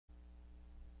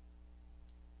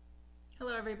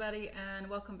Hello everybody and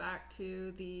welcome back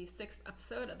to the 6th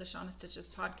episode of the Shauna Stitches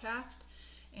podcast.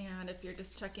 And if you're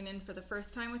just checking in for the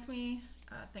first time with me,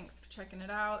 thanks for checking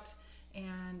it out.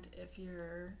 And if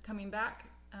you're coming back,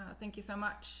 thank you so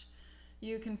much.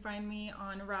 You can find me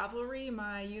on Ravelry.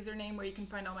 My username where you can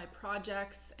find all my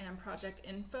projects and project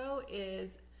info is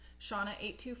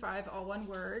Shauna825, all one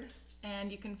word.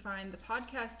 And you can find the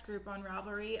podcast group on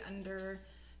Ravelry under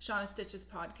Shauna Stitches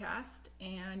podcast.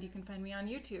 And you can find me on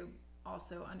YouTube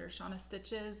also under Shauna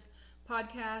Stitches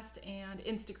podcast and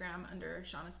Instagram under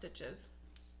Shauna Stitches.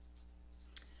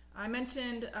 I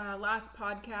mentioned last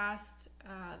podcast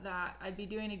that I'd be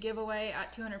doing a giveaway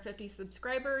at 250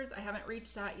 subscribers. I haven't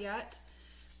reached that yet.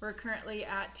 We're currently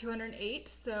at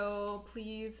 208, so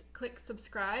please click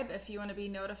subscribe if you want to be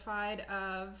notified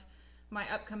of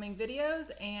my upcoming videos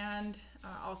and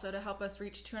also to help us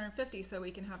reach 250 so we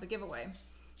can have a giveaway.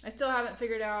 I still haven't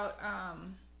figured out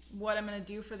what I'm going to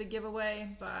do for the giveaway,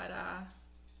 but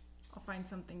I'll find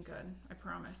something good, I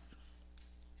promise.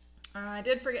 I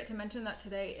did forget to mention that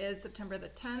today is September the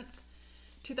 10th,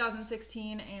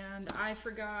 2016, and I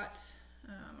forgot,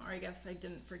 or I guess I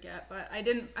didn't forget, but I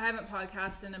haven't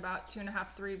podcasted in about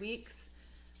 2.5, 3 weeks,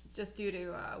 just due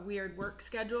to a weird work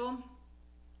schedule.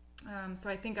 So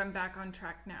I think I'm back on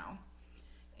track now.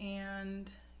 And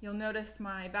you'll notice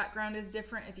my background is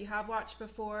different if you have watched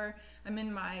before. I'm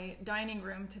in my dining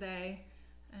room today,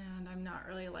 and I'm not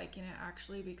really liking it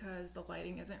actually because the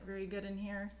lighting isn't very good in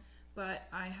here. But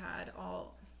I had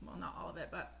not all of it,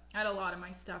 but I had a lot of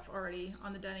my stuff already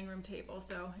on the dining room table,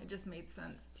 so it just made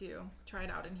sense to try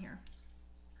it out in here.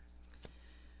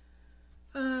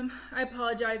 I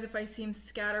apologize if I seem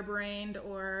scatterbrained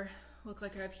or look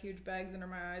like I have huge bags under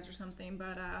my eyes or something,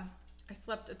 but I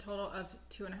slept a total of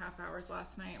 2.5 hours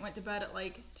last night. I went to bed at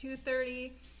like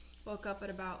 2:30, woke up at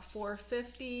about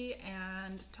 4:50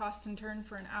 and tossed and turned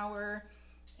for an hour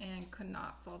and could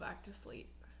not fall back to sleep.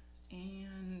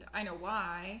 And I know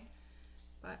why,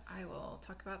 but I will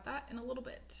talk about that in a little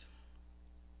bit.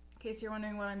 In case you're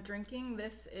wondering what I'm drinking,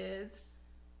 this is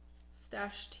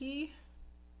Stash Tea.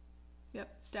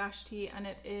 Yep, Stash Tea, and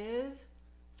it is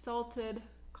salted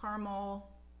caramel.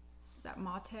 Is that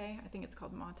mate? I think it's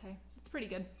called mate. It's pretty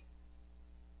good.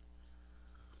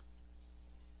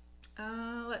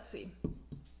 Let's see.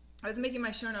 I was making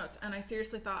my show notes and I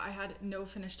seriously thought I had no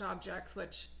finished objects,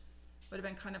 which would have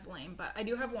been kind of lame, but I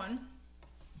do have one.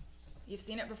 You've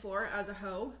seen it before as a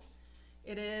hoe.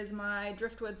 It is my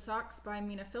Driftwood socks by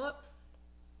Mina, Philipp.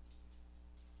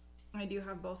 I do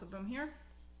have both of them here.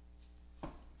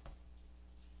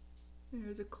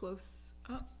 There's a close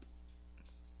up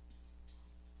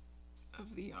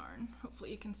of the yarn.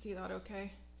 Hopefully you can see that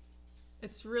okay.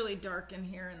 It's really dark in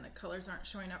here and the colors aren't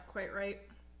showing up quite right.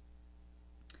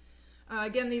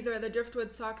 Again, these are the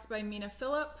Driftwood socks by Mina,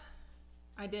 Philipp.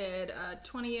 I did a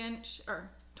 20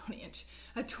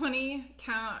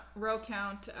 count, row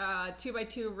count,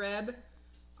 2x2 rib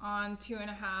on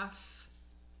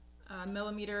 2.5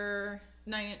 millimeter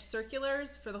 9-inch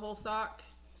circulars for the whole sock.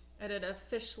 I did a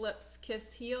fish lips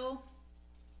kiss heel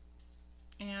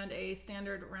and a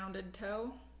standard rounded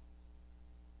toe.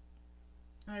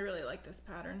 I really like this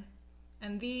pattern.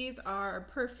 And these are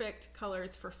perfect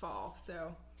colors for fall,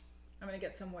 so I'm gonna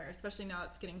get some wear, especially now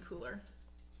it's getting cooler.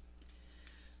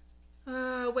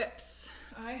 Whips.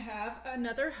 I have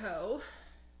another hoe.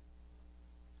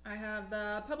 I have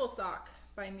the Pebbles sock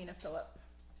by Mina, Philipp.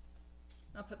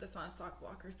 I'll put this on a sock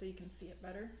blocker so you can see it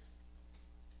better.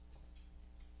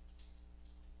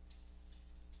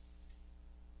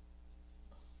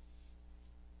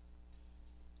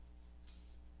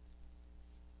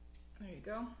 There you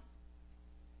go.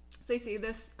 So you see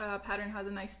this pattern has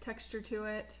a nice texture to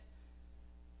it.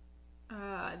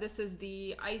 This is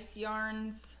the Ice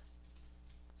Yarns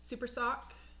Super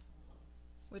Sock,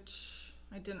 which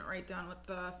I didn't write down what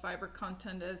the fiber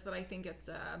content is, but I think it's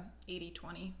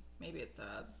 80-20. Maybe it's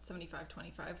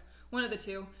 75-25. One of the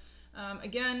two.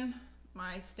 Again,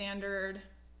 my standard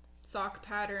sock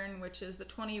pattern, which is the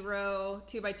 20 row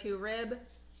 2x2 rib.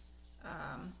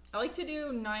 I like to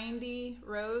do 90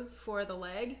 rows for the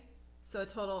leg, so a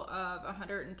total of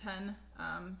 110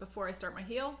 before I start my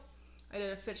heel. I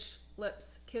did a fish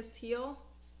lips kiss heel,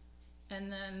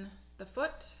 and then the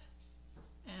foot,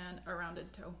 and a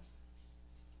rounded toe.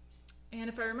 And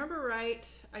if I remember right,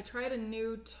 I tried a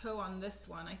new toe on this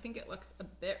one. I think it looks a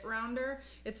bit rounder.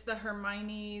 It's the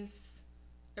Hermione's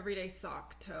Everyday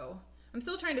Sock toe. I'm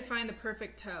still trying to find the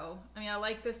perfect toe. I mean, I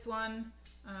like this one,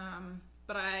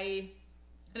 but I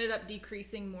ended up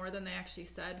decreasing more than they actually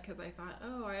said because I thought,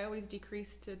 oh, I always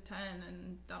decrease to 10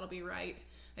 and that'll be right.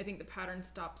 I think the pattern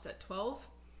stops at 12.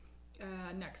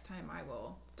 next time I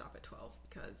will stop at 12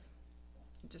 because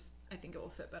I think it will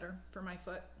fit better for my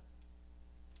foot.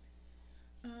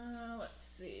 Let's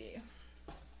see.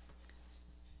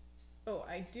 Oh,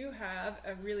 I do have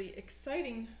a really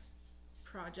exciting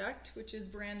project, which is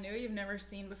brand new, you've never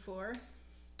seen before.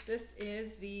 This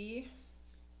is the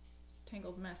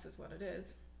Tangled Mess is what it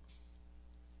is.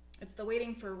 It's the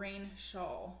Waiting for Rain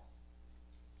shawl.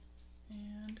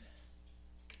 And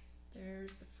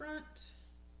there's the front.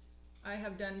 I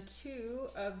have done 2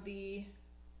 of the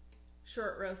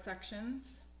short row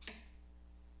sections.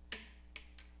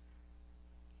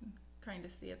 Kind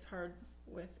of see it's hard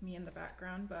with me in the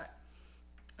background, but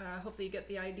hopefully you get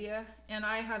the idea. And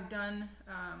I have done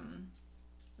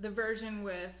the version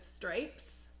with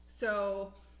stripes.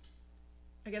 So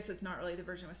I guess it's not really the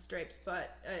version with stripes,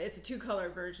 but it's a 2-color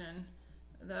version.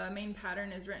 The main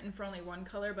pattern is written for only 1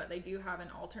 color, but they do have an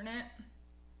alternate.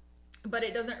 But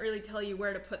it doesn't really tell you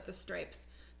where to put the stripes.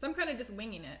 So I'm kind of just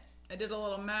winging it. I did a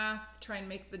little math, try and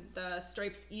make the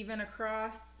stripes even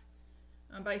across,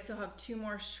 but I still have 2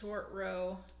 more short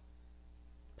row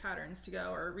patterns to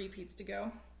go, or repeats to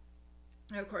go.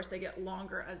 And of course they get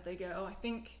longer as they go. I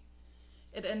think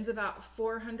it ends about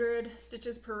 400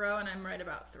 stitches per row, and I'm right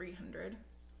about 300.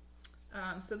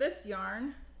 So this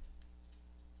yarn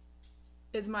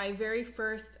is my very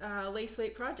first lace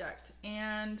weight project,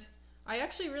 and I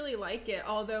actually really like it,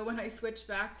 although when I switched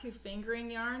back to fingering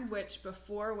yarn, which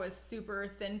before was super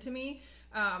thin to me,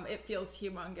 it feels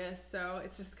humongous, so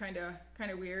it's just kind of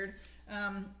weird.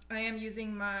 I am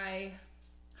using my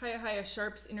Hiya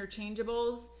Sharps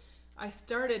interchangeables. I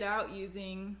started out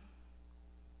using,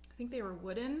 I think they were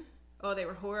wooden. Oh, they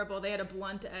were horrible. They had a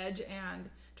blunt edge, and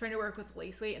trying to work with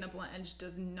lace weight and a blunt edge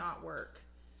does not work.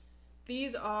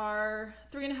 These are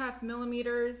 3.5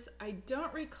 millimeters. I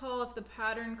don't recall if the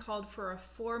pattern called for a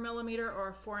 4 millimeter or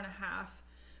a 4.5,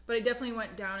 but I definitely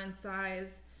went down in size,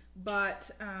 but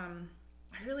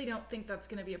I really don't think that's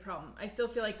gonna be a problem. I still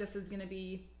feel like this is gonna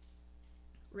be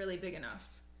really big enough.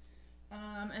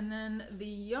 And then the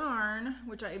yarn,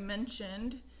 which I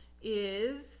mentioned,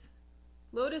 is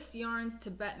Lotus Yarns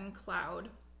Tibetan Cloud.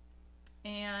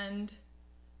 And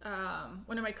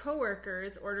one of my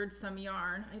coworkers ordered some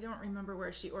yarn. I don't remember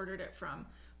where she ordered it from,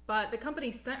 but the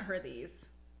company sent her these,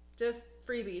 just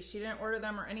freebies. She didn't order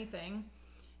them or anything.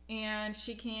 And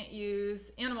she can't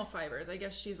use animal fibers. I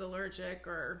guess she's allergic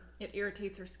or it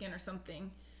irritates her skin or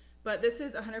something. But this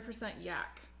is 100%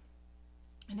 yak,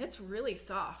 and it's really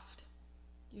soft.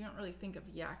 You don't really think of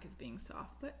yak as being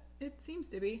soft, but it seems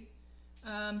to be.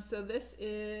 So this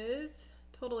is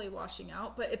totally washing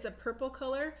out, but it's a purple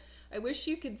color. I wish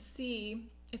you could see,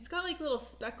 it's got like little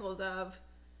speckles of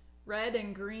red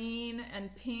and green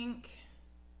and pink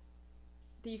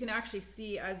that you can actually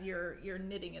see as you're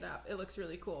knitting it up. It looks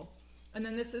really cool. And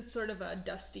then this is sort of a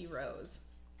dusty rose.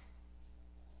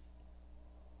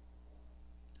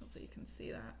 Hopefully you can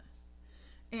see that.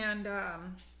 And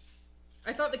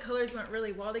I thought the colors went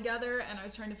really well together, and I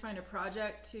was trying to find a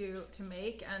project to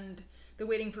make, and the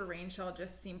Waiting for Rain shawl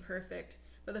just seemed perfect.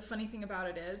 But the funny thing about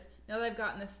it is, now that I've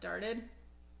gotten this started,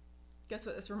 guess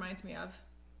what this reminds me of?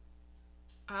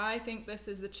 I think this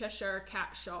is the Cheshire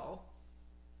Cat shawl.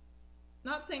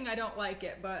 Not saying I don't like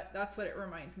it, but that's what it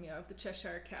reminds me of, the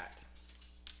Cheshire Cat.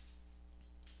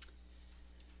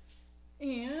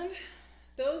 And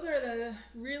those are the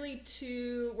really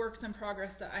 2 works in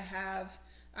progress that I have.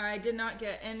 I did not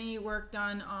get any work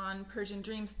done on Persian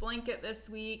Dreams blanket this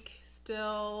week.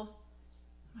 Still,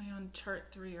 am I on chart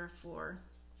 3 or 4?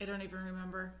 I don't even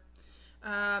remember.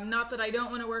 Not that I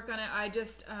don't want to work on it. I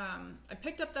just, I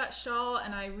picked up that shawl,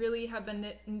 and I really have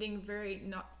been knitting very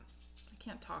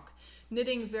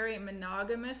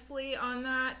monogamously on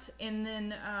that. And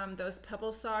then those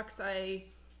Pebbles socks I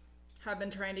have been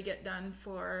trying to get done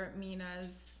for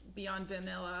Mina's Beyond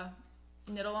Vanilla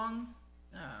knit along,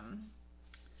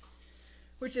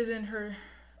 which is in her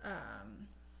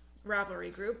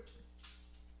Ravelry group.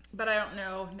 But I don't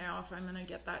know now if I'm gonna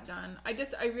get that done. I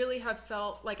really have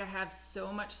felt like I have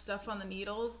so much stuff on the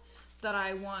needles that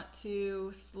I want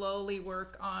to slowly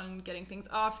work on getting things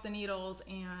off the needles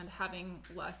and having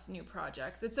less new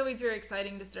projects. It's always very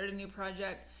exciting to start a new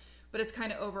project, but it's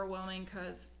kind of overwhelming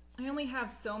because I only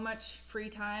have so much free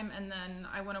time, and then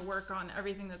I want to work on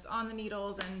everything that's on the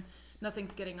needles and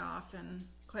nothing's getting off. And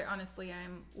quite honestly,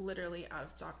 I'm literally out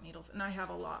of stock needles, and I have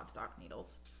a lot of stock needles.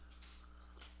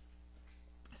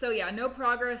 So yeah, no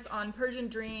progress on Persian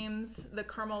Dreams, the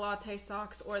Caramel Latte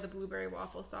socks, or the Blueberry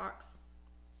Waffle socks.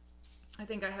 I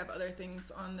think I have other things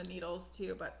on the needles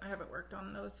too, but I haven't worked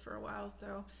on those for a while,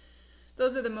 so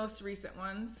those are the most recent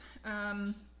ones.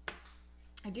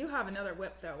 I do have another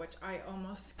whip though, which I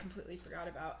almost completely forgot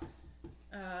about.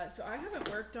 So I haven't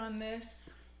worked on this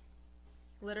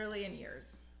literally in years.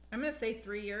 I'm gonna say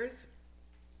 3 years,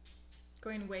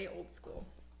 going way old school.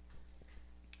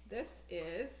 This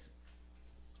is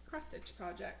cross stitch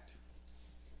project.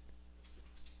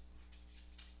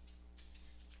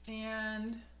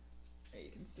 And there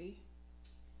you can see,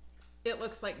 it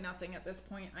looks like nothing at this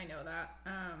point. I know that.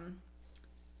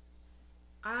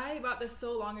 I bought this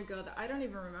so long ago that I don't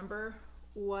even remember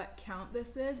what count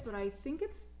this is, but I think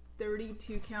it's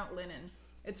 32 count linen.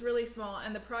 It's really small,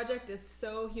 and the project is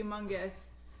so humongous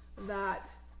that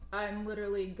I'm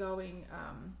literally going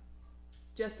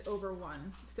just over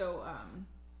one. So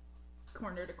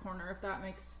corner to corner, if that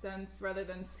makes sense, rather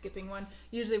than skipping one.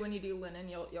 Usually when you do linen,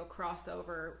 you'll cross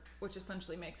over, which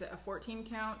essentially makes it a 14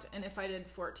 count. And if I did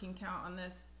 14 count on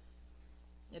this,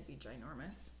 it'd be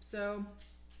ginormous. So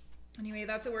anyway,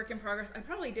 that's a work in progress. I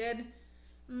probably did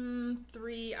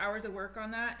 3 hours of work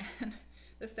on that, and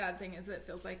the sad thing is it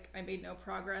feels like I made no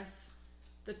progress.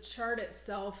 The chart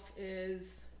itself is,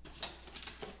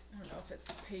 I don't know if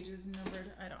it's pages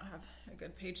numbered. I don't have a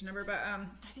good page number, but I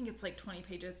think it's like 20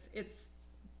 pages. It's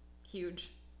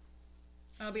huge.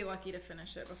 I'll be lucky to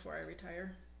finish it before I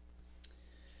retire.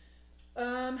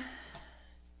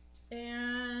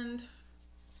 And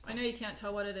I know you can't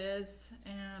tell what it is,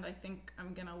 and I think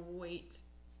I'm gonna wait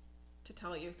to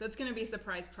tell you. So it's gonna be a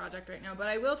surprise project right now, but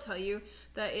I will tell you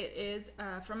that it is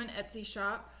from an Etsy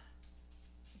shop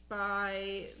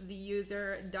by the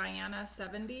user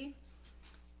Diana70,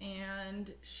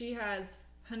 and she has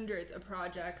hundreds of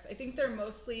projects. I think they're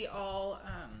mostly all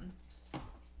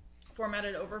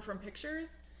formatted over from pictures,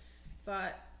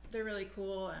 but they're really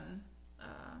cool, and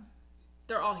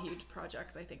they're all huge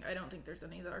projects. I don't think there's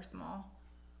any that are small.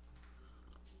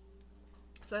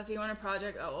 So if you want a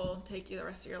project that will take you the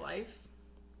rest of your life,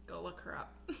 go look her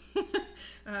up.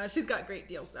 She's got great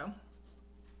deals though.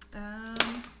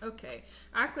 Okay,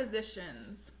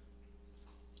 acquisitions.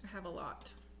 I have a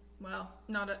lot. Well,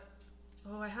 not a,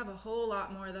 oh, I have a whole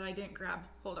lot more that I didn't grab.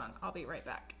 Hold on, I'll be right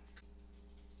back.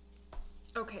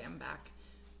 Okay, I'm back.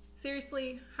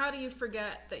 Seriously, how do you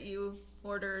forget that you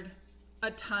ordered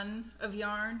a ton of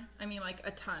yarn? I mean, like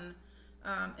a ton.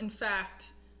 In fact,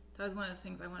 that was one of the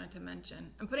things I wanted to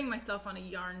mention. I'm putting myself on a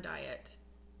yarn diet,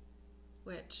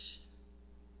 which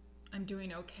I'm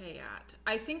doing okay at.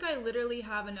 I think I literally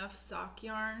have enough sock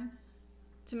yarn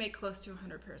to make close to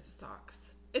 100 pairs of socks.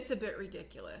 It's a bit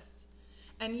ridiculous.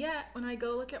 And yet, when I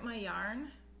go look at my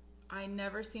yarn, I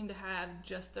never seem to have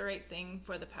just the right thing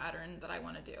for the pattern that I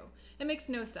want to do. It makes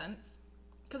no sense,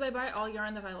 because I buy all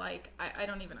yarn that I like. I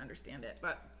don't even understand it,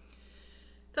 but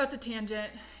that's a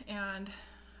tangent, and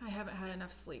I haven't had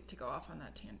enough sleep to go off on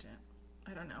that tangent.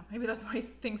 I don't know. Maybe that's why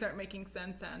things aren't making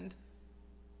sense, and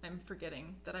I'm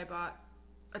forgetting that I bought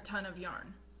a ton of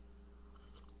yarn.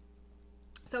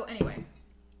 So anyway,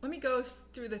 let me go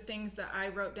through the things that I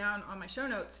wrote down on my show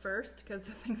notes first, because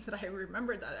the things that I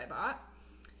remembered that I bought.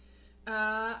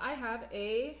 I have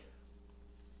a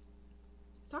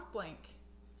sock blank,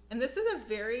 and this is a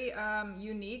very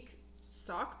unique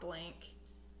sock blank.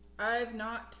 I've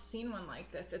not seen one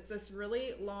like this. It's this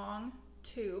really long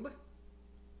tube,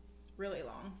 really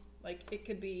long, like it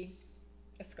could be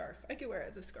a scarf. I could wear it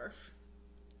as a scarf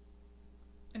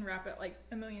and wrap it like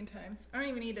a million times. I don't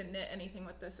even need to knit anything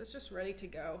with this. It's just ready to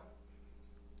go.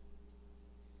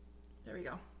 There we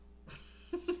go.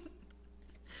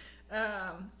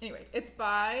 Anyway, it's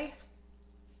by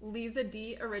Lisa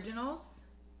D Originals,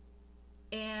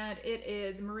 and it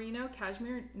is merino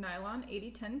cashmere nylon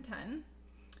 80-10-10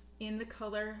 in the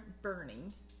color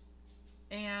Burning,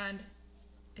 and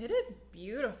it is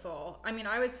beautiful. I mean,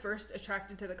 I was first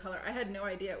attracted to the color. I had no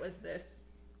idea it was this.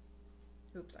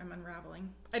 Oops, I'm unraveling.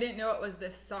 I didn't know it was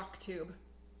this sock tube.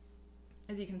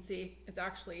 As you can see, it's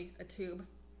actually a tube.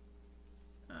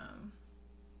 There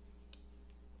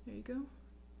you go.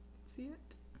 See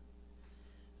it?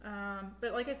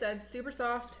 But like I said, super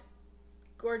soft,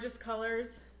 gorgeous colors,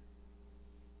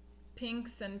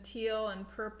 pinks and teal and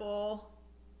purple.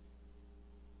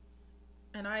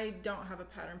 And I don't have a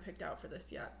pattern picked out for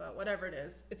this yet, but whatever it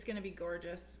is, it's gonna be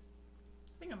gorgeous.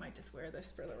 I think I might just wear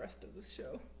this for the rest of the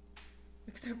show.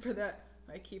 Except for that,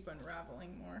 I keep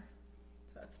unraveling more.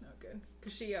 So that's no good.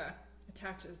 Because she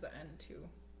attaches the end to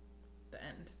the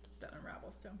end that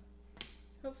unravels, so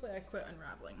hopefully I quit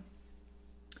unraveling.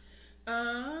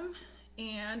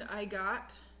 And I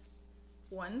got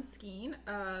one skein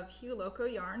of Hue Loco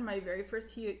yarn, my very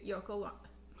first Hue Loco,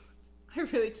 I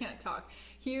really can't talk,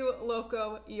 Hue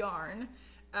Loco yarn.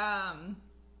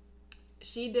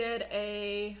 She did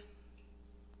a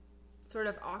sort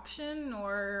of auction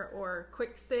or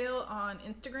quick sale on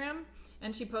Instagram,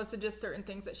 and she posted just certain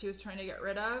things that she was trying to get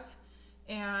rid of.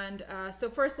 And so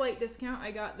for a slight discount,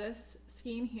 I got this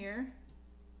skein here,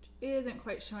 which isn't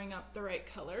quite showing up the right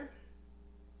color.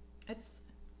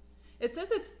 It says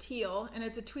it's teal, and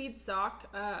it's a tweed sock,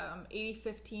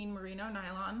 8015 merino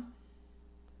nylon.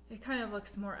 It kind of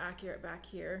looks more accurate back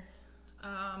here.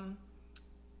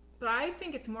 But I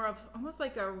think it's more of almost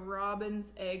like a robin's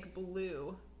egg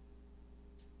blue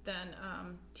than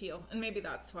teal. And maybe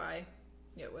that's why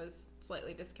it was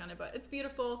slightly discounted, but it's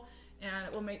beautiful and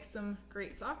it will make some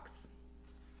great socks.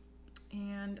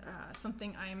 And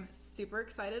something I'm super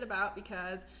excited about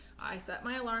because I set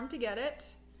my alarm to get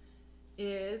it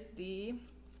is the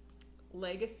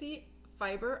Legacy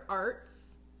Fiber Arts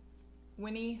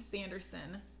Winnie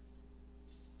Sanderson.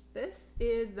 This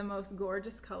is the most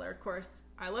gorgeous color. Of course,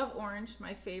 I love orange,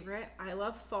 my favorite. I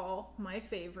love fall, my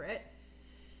favorite.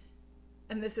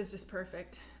 And this is just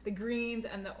perfect. The greens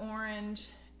and the orange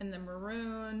and the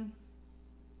maroon.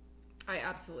 I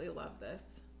absolutely love this.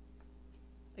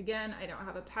 Again, I don't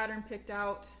have a pattern picked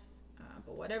out,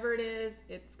 but whatever it is,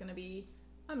 it's gonna be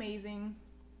amazing.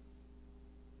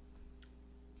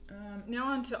 Now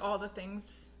on to all the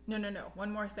things. No,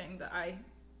 one more thing that I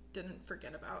didn't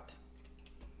forget about.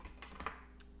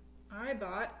 I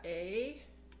bought a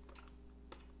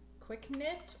quick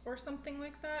knit or something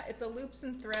like that. It's a loops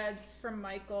and threads from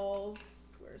Michael's.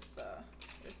 Where's the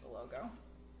logo?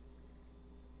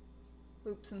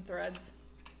 Loops and threads.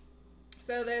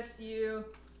 So this, you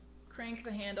crank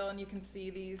the handle and you can see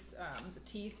these, the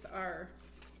teeth are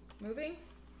moving.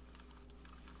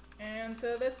 And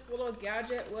so this little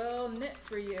gadget will knit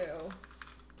for you.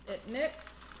 It knits,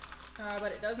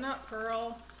 but it does not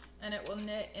purl, and it will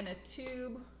knit in a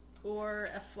tube or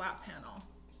a flat panel.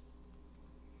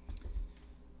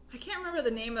 I can't remember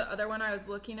the name of the other one I was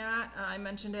looking at. I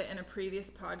mentioned it in a previous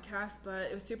podcast, but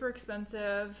it was super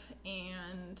expensive,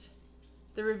 and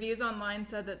the reviews online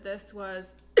said that this was,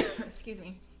 excuse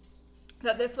me,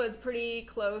 that this was pretty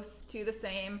close to the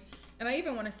same. And I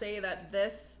even want to say that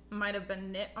this might have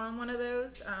been knit on one of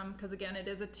those, because again, it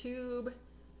is a tube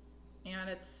and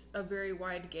it's a very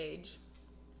wide gauge.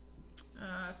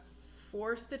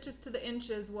 4 stitches to the inch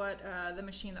is what the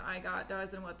machine that I got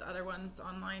does and what the other ones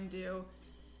online do.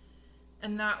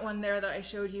 And that one there that I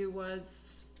showed you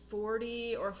was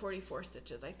 40 or 44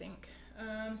 stitches, I think.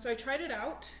 So I tried it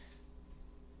out,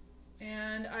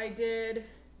 and I did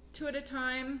 2 at a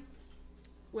time,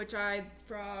 which I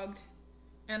frogged,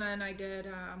 and then I did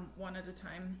 1 at a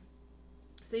time.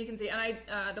 So you can see, and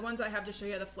I the ones I have to show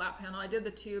you are the flat panel. I did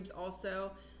the tubes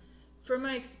also. From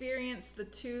my experience, the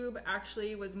tube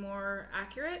actually was more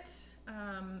accurate,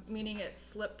 meaning it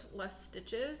slipped less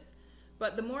stitches.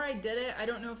 But the more I did it, I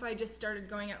don't know if I just started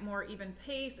going at more even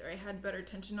pace or I had better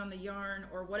tension on the yarn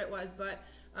or what it was, but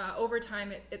over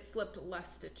time it slipped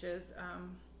less stitches.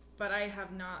 But I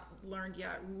have not learned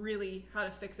yet really how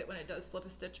to fix it when it does slip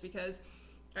a stitch, because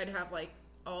I'd have like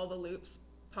all the loops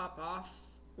pop off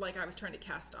like I was trying to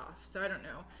cast off. So I don't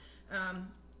know.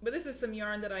 But this is some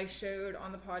yarn that I showed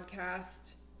on the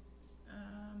podcast.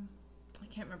 I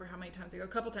can't remember how many times ago, a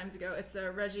couple times ago. It's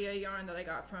a Regia yarn that I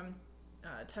got from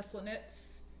Tesla Knits.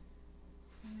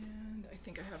 And I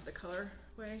think I have the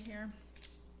colorway here.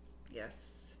 Yes.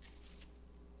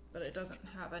 But it doesn't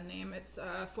have a name. It's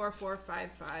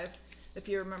 4455, if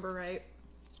you remember right.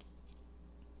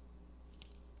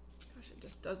 Gosh, it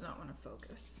just does not want to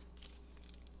focus.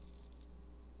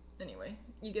 Anyway,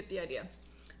 you get the idea.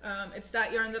 It's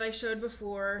that yarn that I showed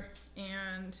before,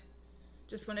 and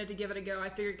just wanted to give it a go. I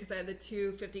figured because I had the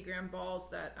 2 50-gram balls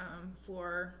that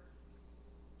for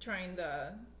trying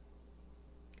the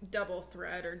double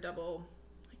thread or double,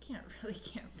 I can't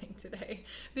think today.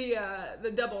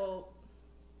 The double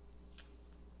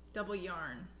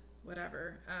yarn,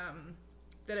 whatever,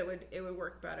 that it would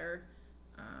work better.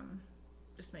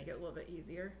 Just make it a little bit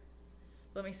easier.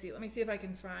 Let me see if I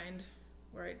can find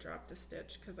where I dropped a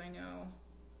stitch, because I know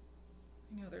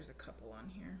there's a couple on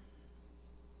here.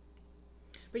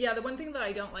 But yeah, the one thing that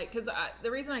I don't like, because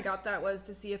the reason I got that was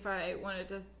to see if I wanted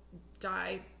to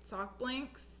dye sock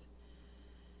blanks,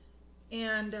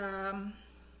 and I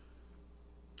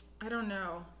don't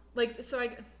know, like, so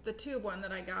the tube one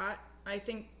that I got, I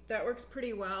think that works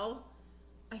pretty well.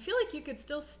 I feel like you could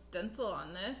still stencil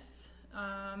on this.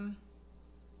 I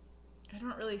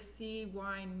don't really see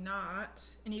why not,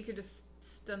 and you could just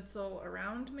stencil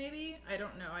around maybe. I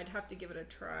don't know, I'd have to give it a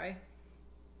try.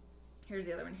 Here's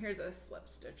the other one. Here's a slip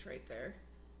stitch right there.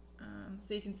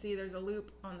 So you can see there's a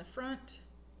loop on the front,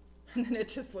 and then it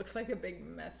just looks like a big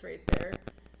mess right there.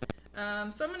 So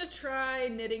I'm going to try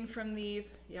knitting from these.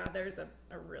 Yeah, there's a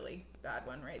really bad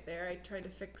one right there. I tried to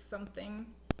fix something.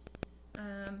 So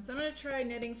I'm going to try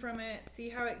knitting from it, see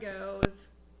how it goes.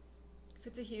 If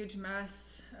it's a huge mess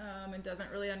and doesn't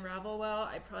really unravel well,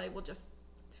 I probably will just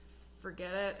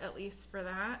forget it, at least for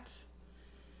that.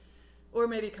 Or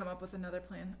maybe come up with another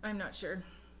plan. I'm not sure.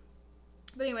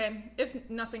 But anyway, if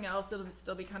nothing else, it'll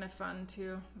still be kind of fun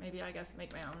to maybe, I guess,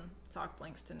 make my own sock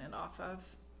blanks to knit off of.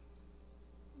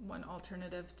 One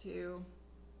alternative to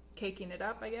caking it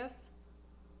up, I guess.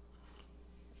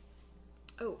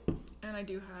 Oh, and I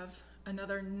do have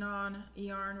another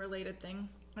non-yarn related thing.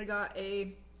 I got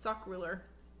a sock ruler.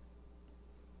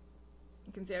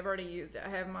 You can see I've already used it. I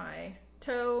have my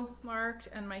toe marked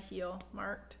and my heel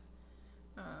marked.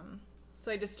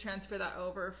 So I just transfer that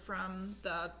over from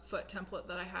the foot template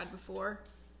that I had before.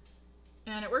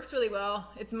 And it works really well.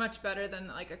 It's much better than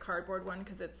like a cardboard one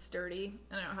because it's sturdy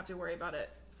and I don't have to worry about it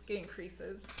getting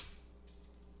creases.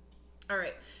 All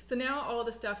right, so now all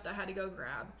the stuff that I had to go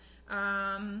grab.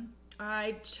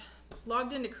 I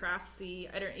logged into Craftsy,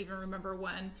 I don't even remember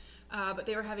when, but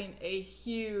they were having a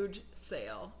huge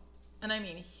sale, and I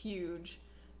mean huge.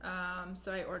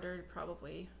 So I ordered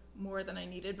probably more than I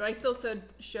needed, but I still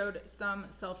showed some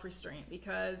self-restraint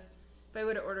because if I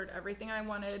would have ordered everything I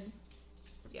wanted,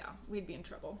 yeah, we'd be in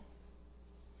trouble.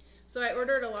 So I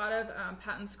ordered a lot of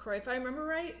Patton's Croy. If I remember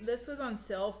right, this was on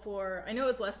sale for, I know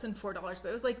it was less than $4, but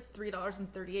it was like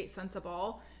 $3.38 a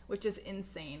ball, which is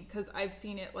insane because I've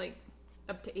seen it like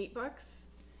up to $8.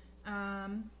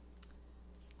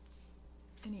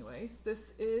 Anyways,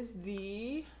 this is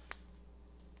the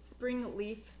Spring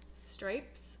Leaf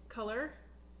Stripes color.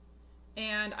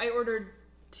 And I ordered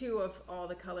 2 of all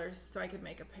the colors so I could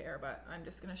make a pair, but I'm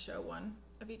just going to show one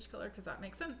of each color because that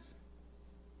makes sense.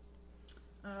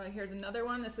 Here's another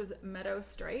one. This is Meadow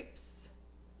Stripes.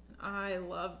 I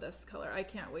love this color. I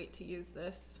can't wait to use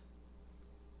this.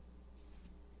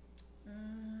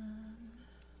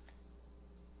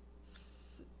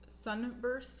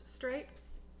 Sunburst Stripes.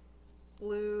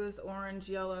 Blues, orange,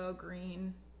 yellow,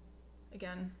 green.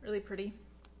 Again, really pretty.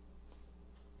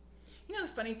 You know,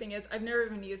 the funny thing is, I've never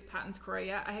even used Patton's Croy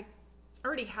yet. I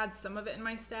already had some of it in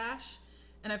my stash,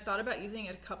 and I've thought about using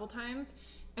it a couple times.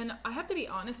 And I have to be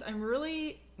honest, I'm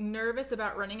really nervous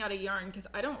about running out of yarn because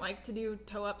I don't like to do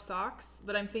toe-up socks,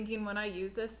 but I'm thinking when I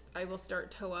use this, I will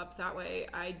start toe-up. That way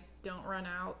I don't run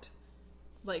out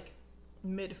like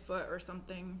mid-foot or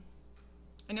something.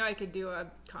 I know I could do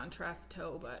a contrast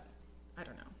toe, but I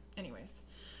don't know. Anyways,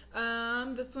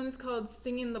 this one is called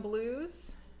Singing the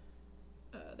Blues.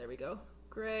 There we go.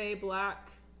 Gray, black,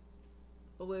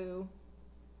 blue.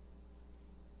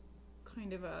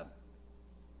 Kind of a,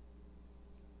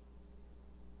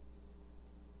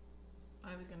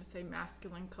 I was going to say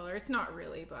masculine color. It's not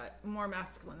really, but more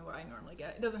masculine than what I normally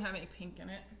get. It doesn't have any pink in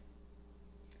it.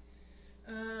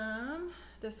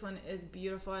 This one is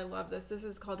beautiful. I love this. This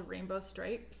is called Rainbow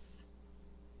Stripes.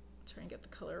 Try and get the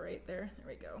color right there. There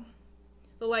we go.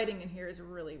 The lighting in here is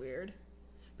really weird.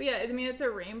 But yeah, I mean, it's a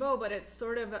rainbow, but it's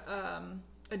sort of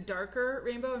a darker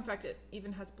rainbow. In fact, it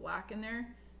even has black in there.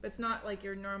 But it's not like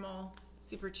your normal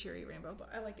super cheery rainbow, but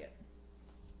I like it.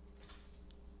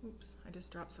 Oops, I just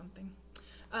dropped something.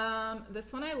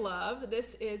 This one I love.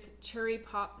 This is Cherry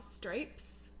Pop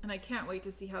Stripes, and I can't wait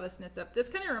to see how this knits up. This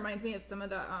kind of reminds me of some of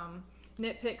the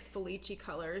Knit Picks Felici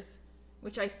colors,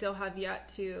 which I still have yet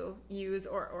to use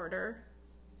or order.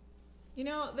 You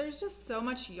know, there's just so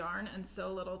much yarn and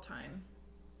so little time.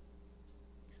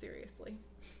 Seriously.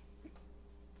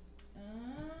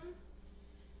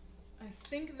 I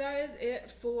think that is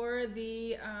it for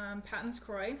the Patton's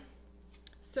Croy.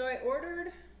 So I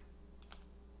ordered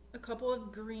a couple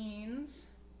of greens.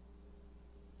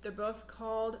 They're both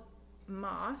called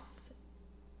Moss,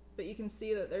 but you can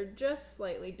see that they're just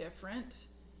slightly different.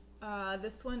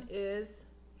 This one is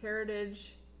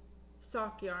Heritage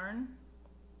Sock Yarn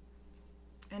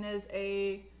and is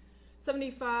a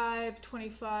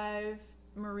 75-25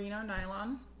 merino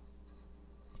nylon.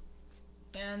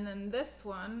 And then this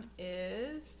one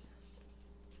is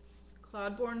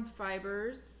Cloudborne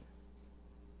Fibers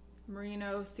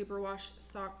Merino Superwash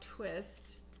Sock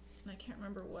Twist. And I can't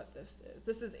remember what this is.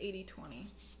 This is 80-20.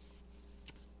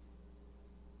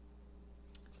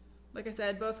 Like I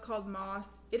said, both called Moss.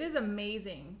 It is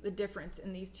amazing the difference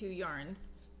in these two yarns.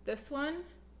 This one,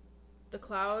 the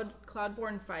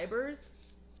Cloudborne Fibers,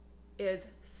 is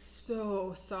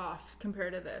so soft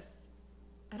compared to this.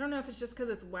 I don't know if it's just because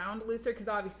it's wound looser, because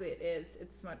obviously it is.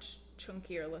 It's much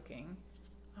chunkier looking,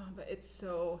 but it's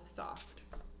so soft.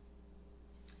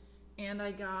 And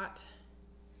I got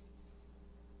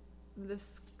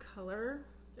this color.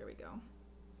 There we go.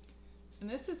 And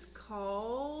this is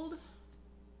called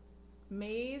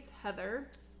Maize Heather.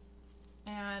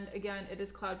 And again, it is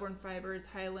Cloudborne Fibers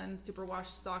Highland Superwash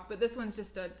Sock, but this one's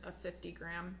just a 50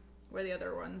 gram, where the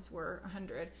other ones were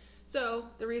 100. So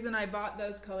the reason I bought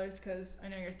those colors, because I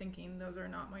know you're thinking those are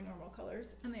not my normal colors,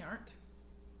 and they aren't.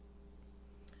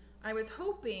 I was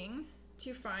hoping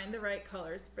to find the right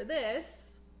colors for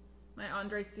this, my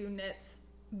Andre Sue Knits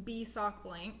Bee Sock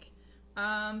Blank,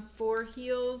 for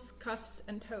heels, cuffs,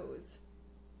 and toes.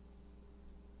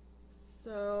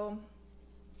 So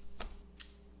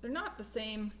they're not the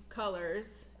same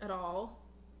colors at all,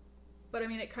 but I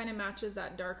mean, it kind of matches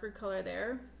that darker color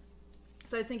there.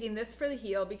 So I was thinking this for the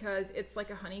heel because it's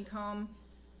like a honeycomb.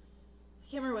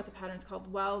 I can't remember what the pattern is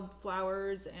called,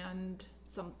 Wildflowers and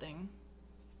something.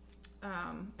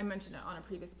 I mentioned it on a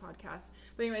previous podcast.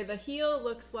 But anyway, the heel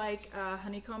looks like a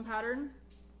honeycomb pattern.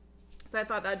 So I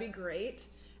thought that'd be great.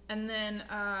 And then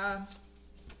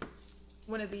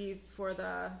one of these for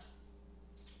the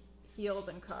heels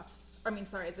and cuffs. I mean,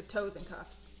 sorry, the toes and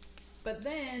cuffs. But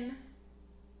then,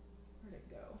 where'd it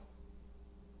go?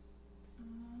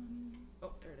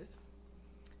 Oh, there it is.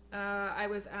 I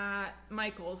was at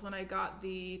Michael's when I got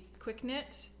the quick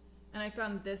knit, and I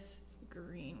found this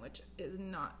green, which is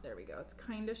not, there we go. It's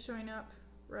kind of showing up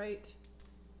right.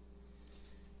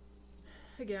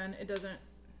 Again, that doesn't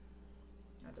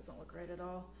look right at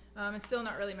all. It's still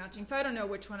not really matching, so I don't know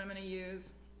which one I'm going to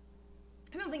use.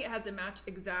 I don't think it has to match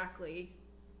exactly,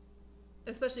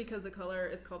 especially because the color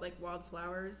is called like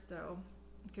Wildflowers, so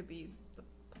it could be the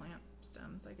plant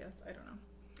stems, I guess. I don't know.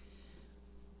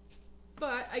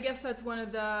 But I guess that's one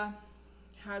of the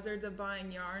hazards of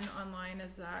buying yarn online,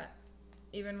 is that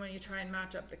even when you try and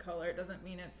match up the color, it doesn't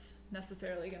mean it's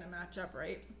necessarily going to match up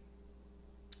right.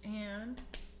 And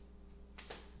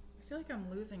I feel like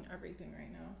I'm losing everything right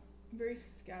now. I'm very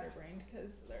scatterbrained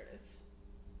because there it is.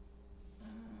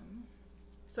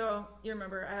 So you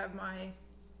remember I have my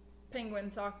penguin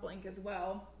sock blank as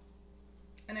well,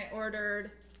 and I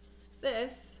ordered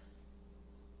this.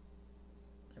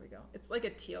 There we go. It's like a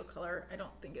teal color. I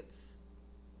don't think it's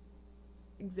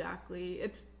exactly,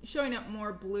 it's showing up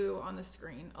more blue on the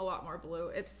screen, a lot more blue.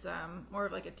 It's more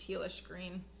of like a tealish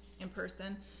green in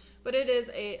person, but it is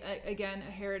again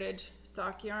a heritage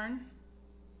sock yarn,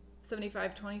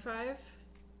 75/25.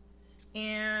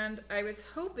 And I was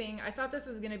hoping, I thought this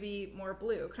was going to be more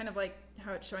blue, kind of like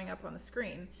how it's showing up on the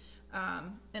screen.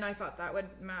 And I thought that would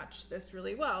match this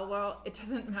really well. Well, it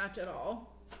doesn't match at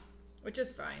all, which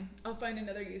is fine. I'll find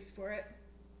another use for it.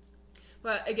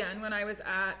 But again, when I was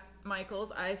at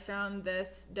Michael's, I found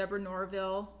this Deborah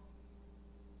Norville.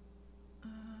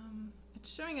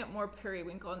 It's showing up more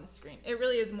periwinkle on the screen. It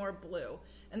really is more blue.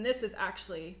 And this is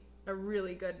actually a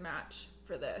really good match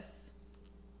for this.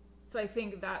 So I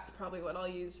think that's probably what I'll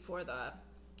use for the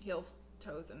heels,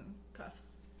 toes, and cuffs.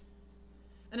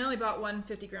 And I only bought one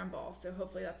 50-gram ball, so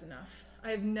hopefully that's enough.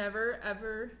 I've never,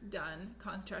 ever done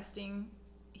contrasting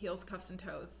heels, cuffs, and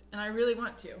toes. And I really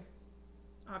want to,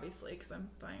 obviously, because I'm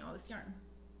buying all this yarn.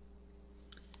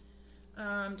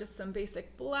 Just some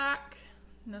basic black,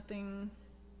 nothing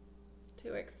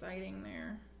too exciting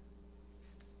there.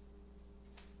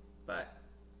 But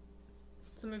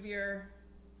some of your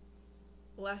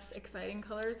less exciting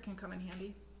colors can come in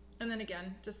handy. And then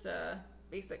again, just a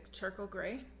basic charcoal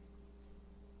gray.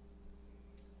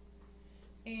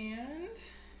 And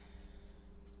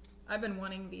I've been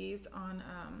wanting these on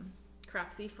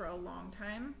Craftsy for a long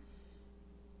time.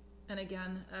 And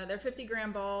again, they're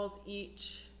 50-gram balls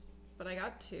each, but I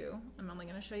got two. I'm only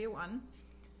going to show you one.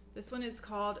 This one is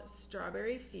called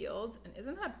Strawberry Fields, and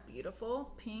isn't that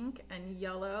beautiful? Pink and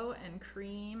yellow and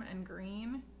cream and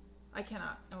green. I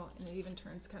cannot, oh, and it even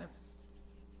turns kind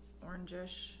of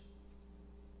orangish.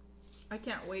 I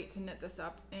can't wait to knit this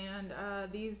up. And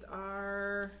these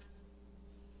are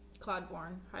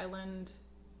Cloudborne Highland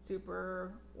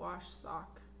Super Wash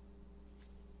Sock.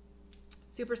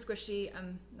 Super squishy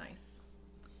and nice.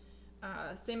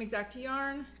 Same exact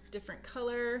yarn, different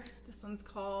color. This one's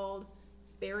called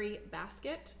Berry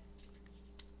Basket.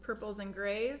 Purples and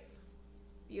grays,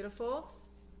 beautiful.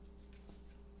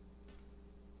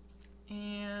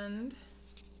 And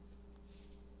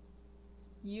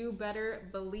You Better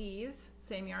Belize,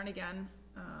 same yarn again,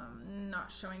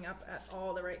 not showing up at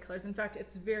all the right colors. In fact,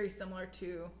 it's very similar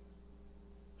to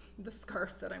the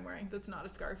scarf that I'm wearing. That's not a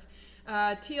scarf.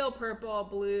 Teal, purple,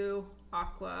 blue,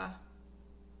 aqua.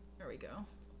 There we go.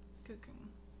 You can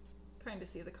kind of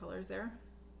see the colors there.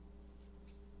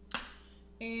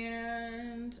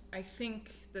 And I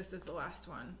think this is the last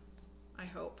one, I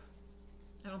hope.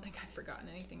 I don't think I've forgotten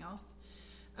anything else.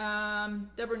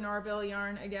 Deborah Norville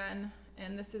yarn again,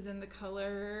 and this is in the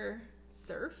color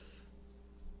Surf.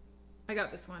 I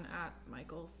got this one at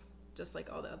Michael's, just like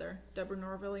all the other Deborah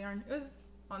Norville yarn. It was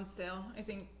on sale, I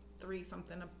think $3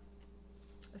 something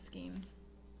a skein.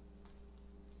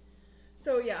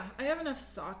 So yeah, I have enough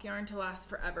sock yarn to last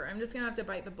forever. I'm just gonna have to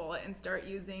bite the bullet and start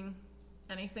using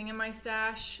anything in my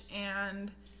stash.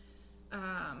 And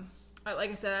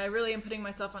like I said, I really am putting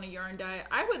myself on a yarn diet.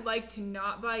 I would like to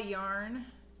not buy yarn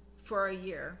for a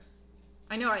year.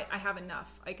 I know I have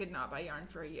enough. I could not buy yarn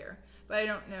for a year, but I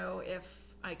don't know if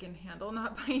I can handle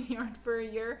not buying yarn for a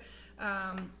year.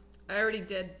 I already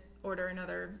did order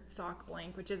another sock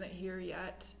blank, which isn't here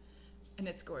yet, and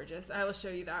it's gorgeous. I will show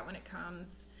you that when it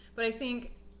comes. But I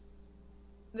think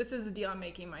this is the deal I'm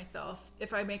making myself.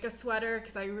 If I make a sweater,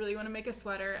 because I really want to make a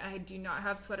sweater, I do not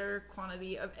have sweater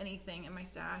quantity of anything in my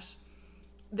stash,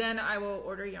 then I will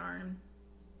order yarn.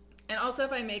 And also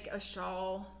if I make a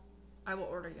shawl, I will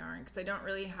order yarn, because I don't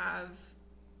really have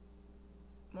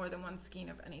more than one skein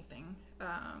of anything.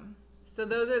 So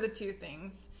those are the two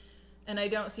things. And I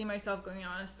don't see myself going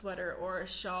on a sweater or a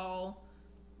shawl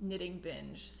knitting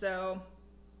binge. So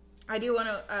I do want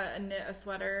to knit a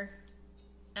sweater,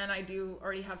 and I do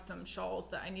already have some shawls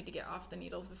that I need to get off the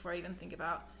needles before I even think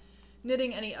about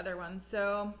knitting any other ones.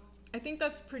 So I think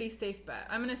that's a pretty safe bet.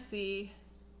 I'm going to see.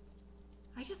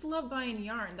 I just love buying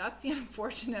yarn. That's the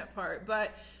unfortunate part.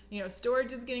 But, you know,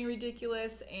 storage is getting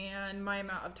ridiculous, and my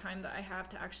amount of time that I have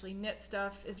to actually knit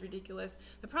stuff is ridiculous.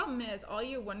 The problem is all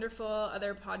you wonderful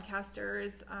other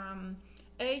podcasters,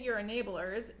 A, you're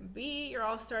enablers, B, you're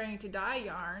all starting to dye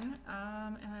yarn,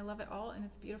 and I love it all, and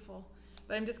it's beautiful.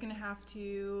 But I'm just going to have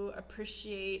to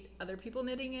appreciate other people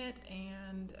knitting it,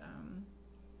 and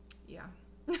yeah,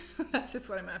 that's just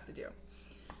what I'm going to have to do.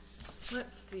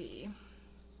 Let's see.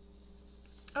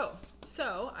 Oh,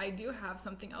 so I do have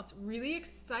something else really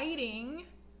exciting,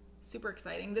 super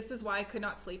exciting. This is why I could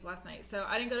not sleep last night. So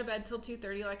I didn't go to bed till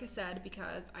 2:30, like I said,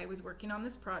 because I was working on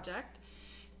this project.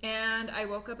 And I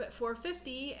woke up at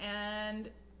 4:50 and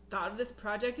thought of this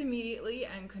project immediately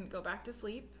and couldn't go back to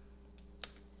sleep.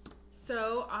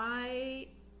 So I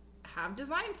have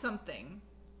designed something.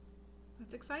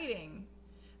 That's exciting.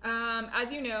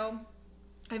 As you know,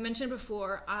 I mentioned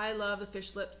before, I love the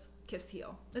Fish Lips Kiss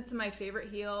heel. It's my favorite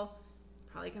heel,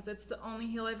 probably because it's the only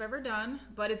heel I've ever done,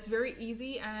 but it's very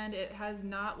easy and it has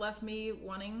not left me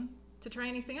wanting to try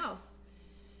anything else.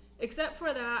 Except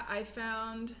for that, I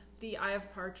found the Eye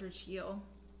of Partridge heel,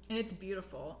 and it's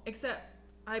beautiful, except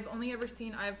I've only ever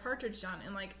seen Eye of Partridge done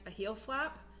in like a heel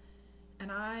flap, and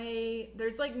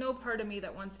there's like no part of me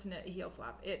that wants to knit a heel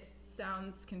flap. It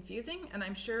sounds confusing, and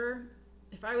I'm sure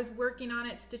if I was working on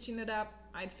it, stitching it up,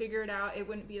 I'd figure it out. It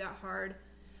wouldn't be that hard,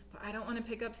 but I don't want to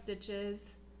pick up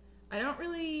stitches. I don't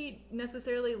really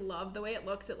necessarily love the way it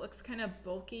looks. It looks kind of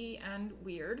bulky and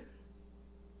weird.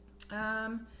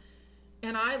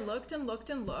 And I looked and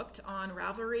looked and looked on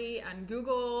Ravelry and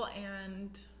Google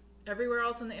and everywhere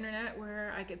else on the internet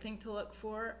where I could think to look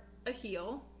for a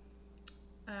heel,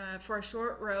 for a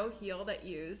short row heel that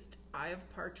used Eye of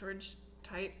Partridge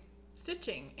type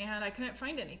stitching, and I couldn't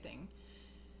find anything.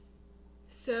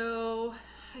 So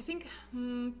I think,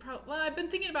 well, I've been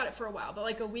thinking about it for a while, but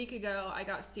like a week ago I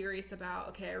got serious about,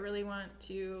 okay, I really want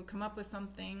to come up with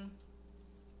something,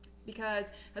 because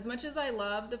as much as I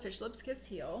love the Fish Lips Kiss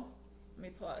heel, let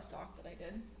me pull out a sock that I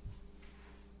did.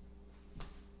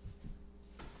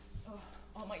 Oh,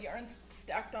 all my yarn's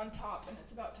stacked on top and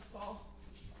it's about to fall.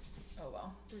 Oh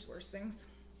well, there's worse things.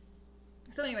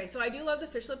 So anyway, so I do love the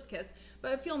Fish Lips Kiss,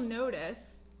 but if you'll notice,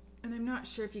 and I'm not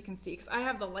sure if you can see, because I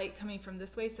have the light coming from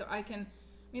this way, so I can,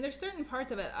 I mean, there's certain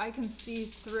parts of it I can see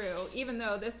through, even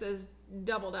though this is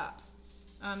doubled up.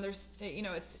 There's, you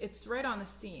know, it's right on the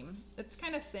seam. It's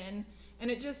kind of thin,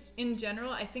 and it just, in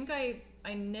general, I think I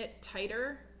knit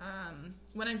tighter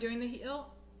when I'm doing the heel,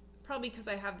 probably because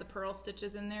I have the purl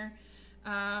stitches in there.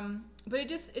 But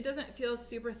it doesn't feel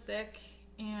super thick,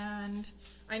 and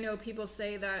I know people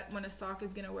say that when a sock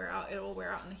is going to wear out, it will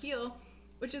wear out in the heel,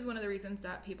 which is one of the reasons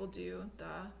that people do the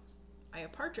Eye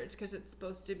of Partridge, because it's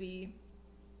supposed to be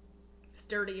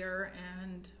sturdier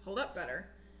and hold up better.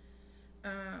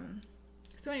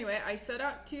 So anyway, I set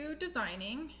out to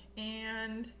designing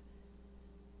and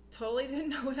totally didn't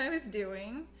know what I was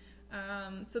doing.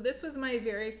 So this was my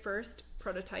very first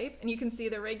prototype, and you can see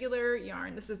the regular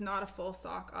yarn. This is not a full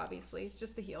sock, obviously, it's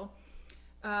just the heel.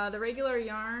 The regular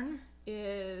yarn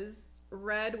is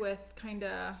red with kind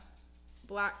of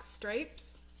black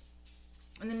stripes,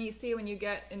 and then you see when you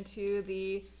get into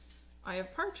the Eye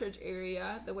of Partridge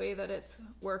area, the way that it's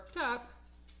worked up,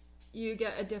 you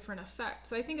get a different effect.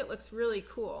 So I think it looks really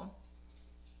cool.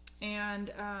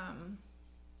 And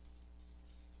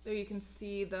there you can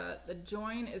see the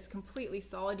join is completely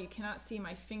solid. You cannot see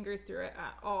my finger through it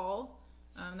at all.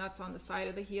 That's on the side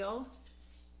of the heel.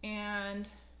 And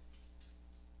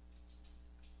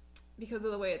because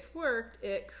of the way it's worked,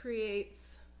 it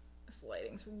creates, this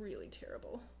lighting's really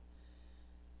terrible.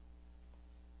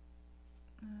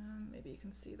 Maybe you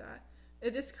can see that.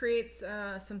 It just creates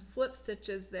some slip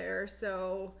stitches there,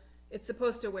 so it's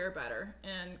supposed to wear better.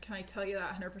 And can I tell you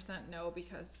that 100% no,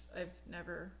 because I've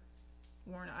never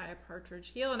worn a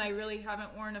Partridge heel, and I really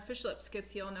haven't worn a fish lips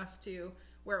kiss heel enough to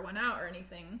wear one out or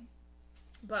anything.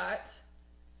 But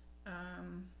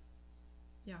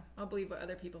yeah, I'll believe what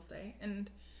other people say, and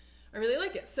I really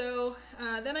like it. So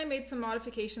then I made some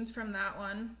modifications from that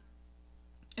one.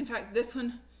 In fact, this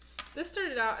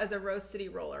started out as a Rose City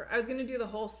roller. I was going to do the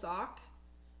whole sock,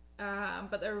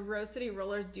 but the Rose City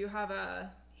rollers do have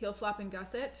a heel flap and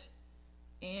gusset,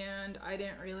 and I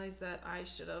didn't realize that I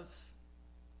should have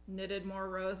knitted more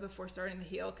rows before starting the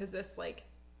heel, because this, like,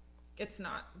 it's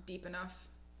not deep enough.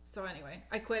 So anyway,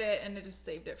 I quit it and I just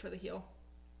saved it for the heel.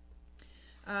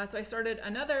 So I started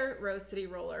another Rose City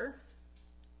roller,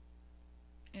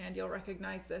 and you'll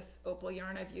recognize this opal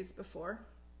yarn I've used before.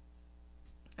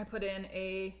 I put in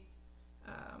a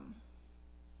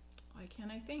why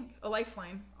can't I think? A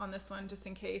lifeline on this one, just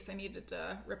in case I needed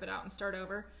to rip it out and start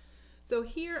over. So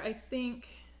here I think,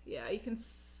 yeah, you can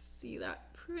see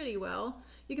that pretty well.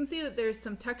 You can see that there's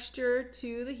some texture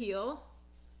to the heel.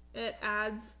 It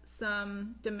adds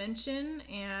some dimension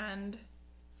and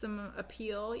some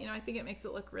appeal. You know, I think it makes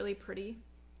it look really pretty.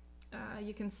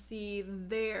 You can see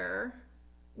there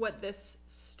what this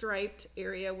striped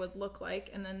area would look like,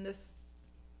 and then this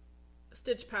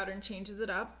stitch pattern changes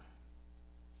it up.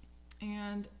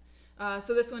 And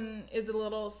so this one is a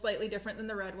little slightly different than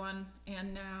the red one,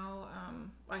 and now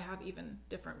I have even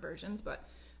different versions. But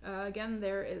again,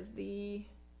 there is the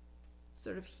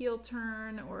sort of heel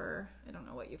turn, or I don't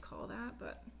know what you call that,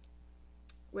 but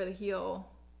where the heel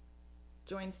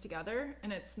joins together,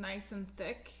 and it's nice and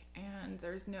thick, and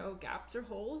there's no gaps or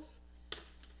holes.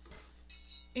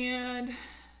 And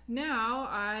now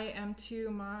I am to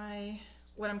my,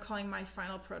 what I'm calling my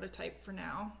final prototype for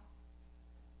now.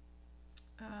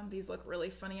 These look really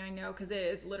funny, I know, because it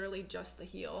is literally just the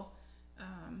heel.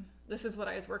 This is what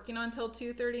I was working on till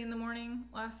 2:30 in the morning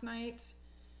last night.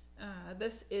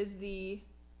 This is the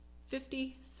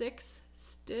 56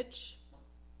 stitch,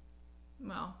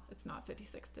 well, it's not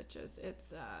 56 stitches,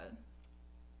 it's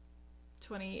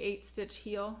 28 stitch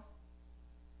heel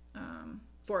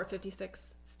for a 56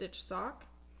 stitch sock.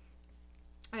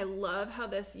 I love how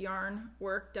this yarn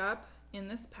worked up in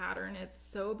this pattern. It's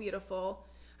so beautiful.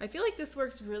 I feel like this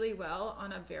works really well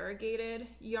on a variegated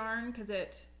yarn because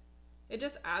it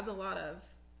just adds a lot of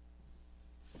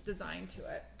design to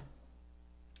it.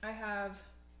 I have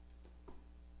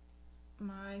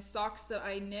my socks that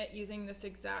I knit using this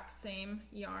exact same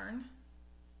yarn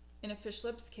in a fish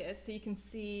lips kiss, so you can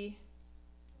see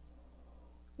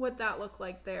what that looked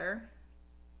like there,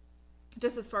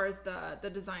 just as far as the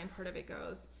design part of it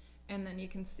goes. And then you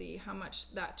can see how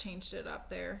much that changed it up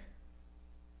there.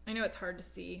 I know it's hard to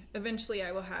see. Eventually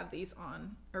I will have these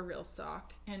on a real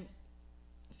sock, and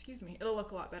excuse me, it'll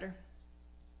look a lot better.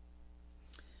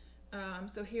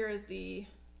 So here is the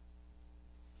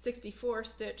 64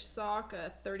 stitch sock,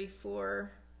 a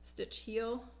 34 stitch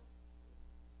heel.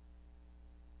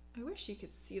 I wish you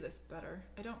could see this better.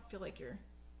 I don't feel like you're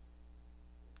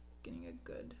getting a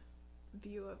good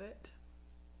view of it.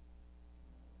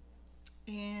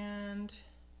 And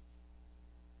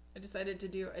I decided to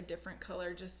do a different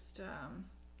color just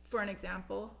for an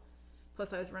example.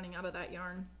 Plus I was running out of that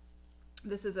yarn.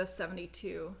 This is a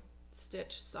 72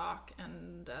 stitch sock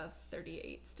and a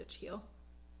 38 stitch heel.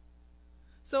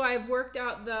 So I've worked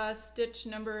out the stitch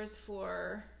numbers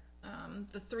for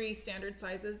the 3 standard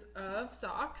sizes of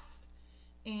socks,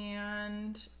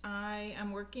 and I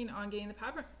am working on getting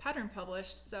the pattern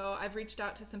published. So I've reached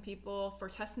out to some people for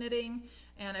test knitting,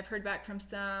 and I've heard back from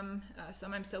some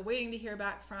I'm still waiting to hear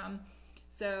back from.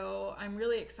 So I'm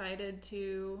really excited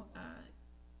to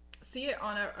see it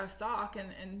on a sock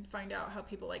and find out how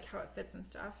people like how it fits and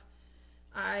stuff.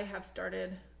 I have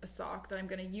started a sock that I'm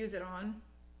going to use it on,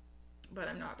 but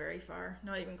I'm not very far,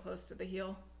 not even close to the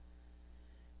heel.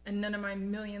 And none of my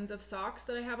millions of socks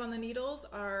that I have on the needles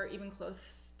are even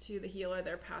close to the heel, or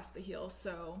they're past the heel,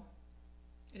 so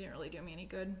it didn't really do me any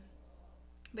good.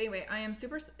 But anyway, I am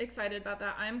super excited about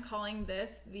that. I'm calling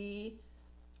this the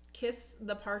Kiss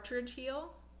the Partridge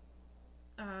heel,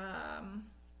 because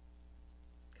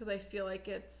I feel like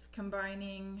it's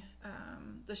combining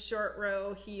the short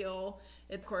row heel,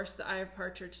 of course the Eye of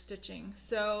Partridge stitching.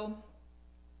 So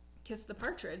Kiss the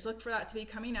Partridge. Look for that to be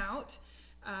coming out.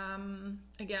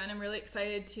 Again, I'm really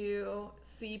excited to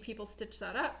see people stitch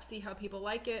that up, see how people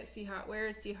like it, see how it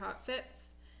wears, see how it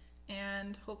fits,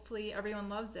 and hopefully everyone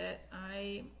loves it.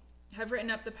 I have written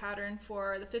up the pattern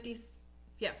for the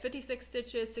 56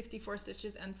 stitches, 64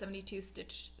 stitches, and 72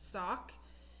 stitch sock,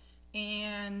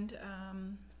 and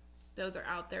those are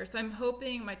out there. So I'm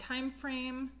hoping my time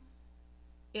frame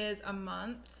is a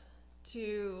month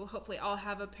to hopefully I'll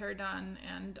have a pair done,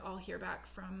 and I'll hear back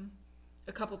from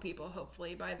a couple people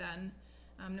hopefully by then,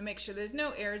 to make sure there's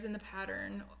no errors in the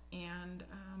pattern and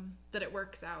that it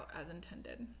works out as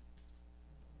intended.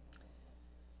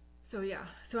 So yeah,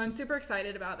 so I'm super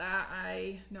excited about that.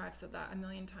 I know I've said that a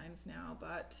million times now,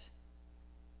 but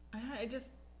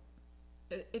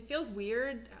it feels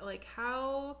weird. Like,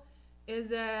 how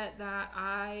is it that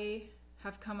I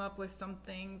have come up with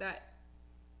something that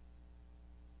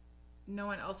no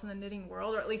one else in the knitting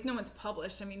world, or at least no one's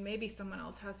published? I mean, maybe someone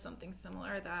else has something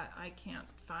similar that I can't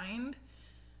find,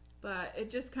 but it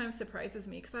just kind of surprises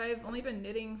me because I've only been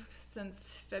knitting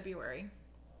since February.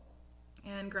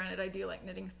 And granted, I do like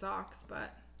knitting socks,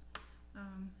 but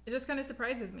it just kind of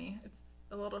surprises me. It's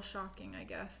a little shocking, I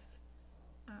guess,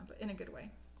 but in a good way.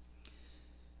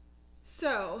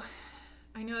 So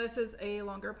I know this is a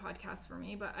longer podcast for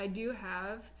me, but I do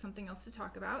have something else to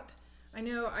talk about. I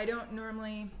know I don't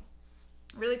normally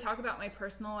really talk about my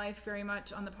personal life very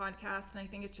much on the podcast, and I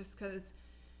think it's just because,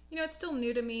 you know, it's still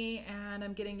new to me and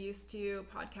I'm getting used to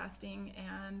podcasting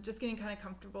and just getting kind of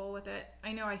comfortable with it.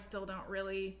 I know I still don't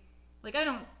really, like, I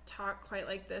don't talk quite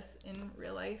like this in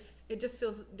real life. It just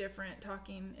feels different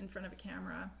talking in front of a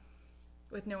camera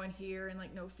with no one here and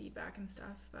like no feedback and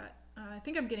stuff, but I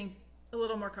think I'm getting a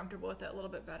little more comfortable with it, a little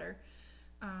bit better.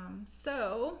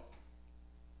 So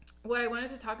what I wanted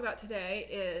to talk about today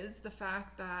is the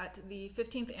fact that the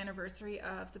 15th anniversary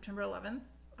of September 11th,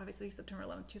 obviously September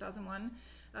 11th, 2001,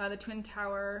 the Twin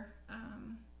Tower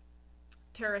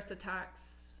terrorist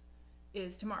attacks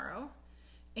is tomorrow.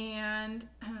 And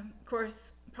of course,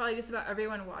 probably just about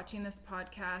everyone watching this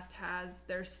podcast has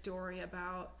their story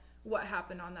about what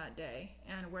happened on that day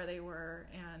and where they were.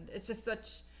 And it's just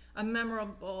such a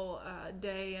memorable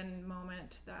day and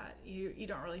moment that you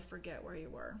don't really forget where you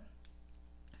were.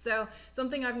 So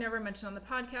something I've never mentioned on the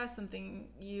podcast, something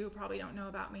you probably don't know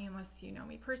about me unless you know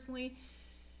me personally,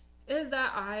 is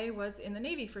that I was in the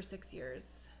Navy for 6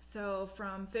 years. So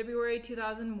from February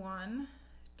 2001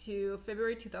 to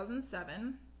February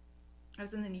 2007, I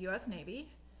was in the U.S.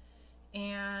 Navy.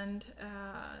 And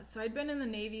so I'd been in the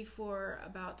Navy for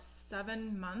about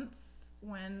 7 months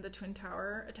when the Twin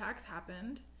Tower attacks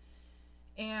happened.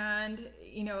 And,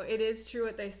 you know, it is true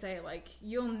what they say, like,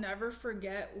 you'll never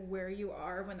forget where you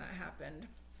are when that happened.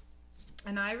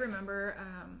 And I remember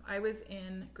I was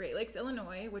in Great Lakes,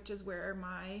 Illinois, which is where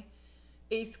my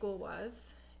A school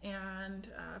was. And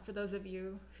for those of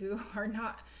you who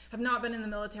have not been in the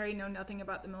military, know nothing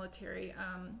about the military,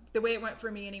 the way it went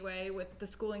for me anyway with the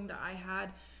schooling that I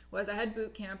had was I had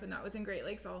boot camp, and that was in Great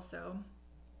Lakes also.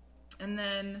 And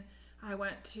then I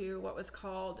went to what was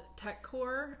called Tech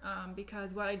Corps,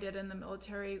 because what I did in the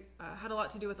military had a lot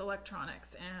to do with electronics.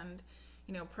 And,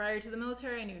 you know, prior to the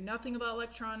military, I knew nothing about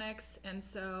electronics. And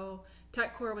so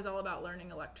Tech Corps was all about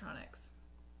learning electronics.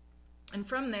 And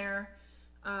from there,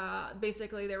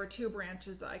 basically there were two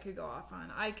branches that I could go off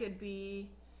on. I could be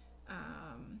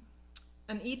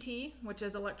an ET, which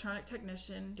is electronic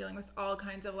technician, dealing with all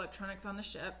kinds of electronics on the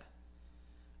ship.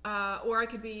 Or I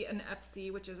could be an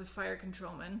FC, which is a fire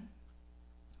controlman,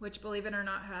 which, believe it or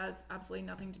not, has absolutely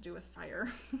nothing to do with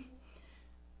fire.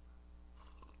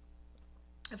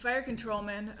 A fire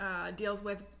controlman deals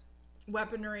with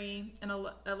weaponry and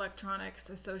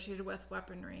electronics associated with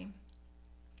weaponry.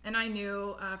 And I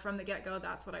knew from the get-go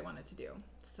that's what I wanted to do.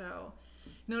 So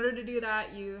in order to do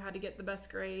that, you had to get the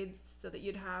best grades so that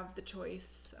you'd have the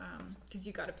choice, because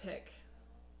you got to pick.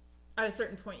 At a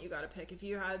certain point, you got to pick. If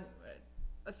you had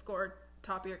a score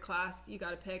top of your class, you got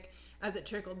to pick. As it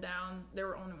trickled down, there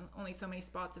were only so many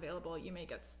spots available. You may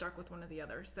get stuck with one or the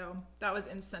other. So that was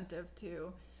incentive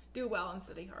to do well and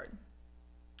study hard.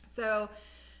 So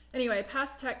anyway,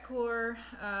 past Tech Corps,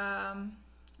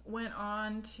 went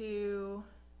on to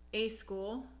A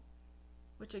school,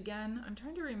 which again, I'm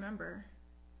trying to remember.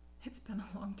 It's been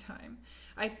a long time.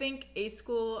 I think A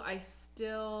school, I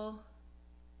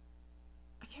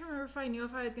can't remember if I knew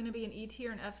if I was going to be an ET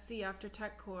or an FC after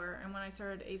Tech Corps, and when I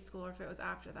started A school, or if it was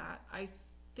after that. I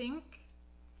think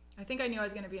I knew I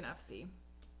was going to be an FC.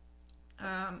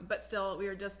 But still, we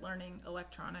were just learning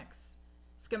electronics,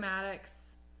 schematics,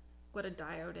 what a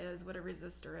diode is, what a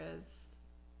resistor is,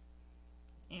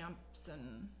 amps,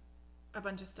 and a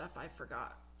bunch of stuff I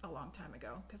forgot a long time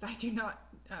ago because I do not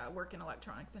work in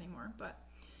electronics anymore, but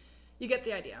you get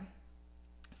the idea.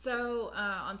 So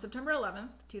on September 11th,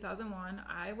 2001,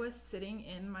 I was sitting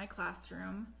in my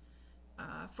classroom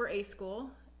for A school,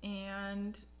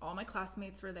 and all my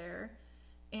classmates were there.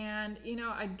 And, you know,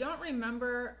 I don't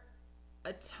remember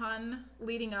a ton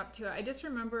leading up to it. I just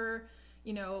remember,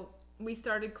 you know, we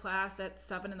started class at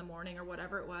 7 in the morning or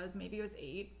whatever it was. Maybe it was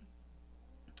 8.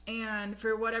 And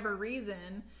for whatever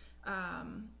reason,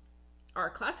 our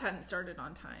class hadn't started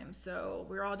on time. So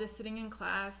we were all just sitting in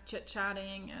class,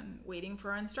 chit-chatting and waiting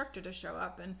for our instructor to show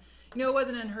up. And, you know, it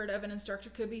wasn't unheard of. An instructor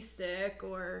could be sick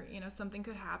or, you know, something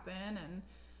could happen. And,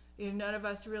 you know, none of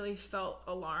us really felt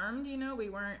alarmed. You know, we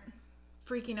weren't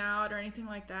freaking out or anything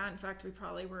like that. In fact, we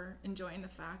probably were enjoying the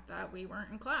fact that we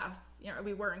weren't in class. You know,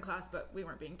 we were in class, but we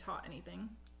weren't being taught anything.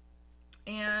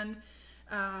 And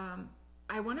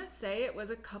I want to say it was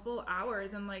a couple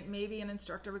hours, and like maybe an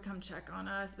instructor would come check on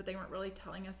us, but they weren't really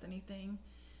telling us anything.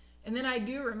 And then I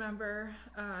do remember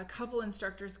a couple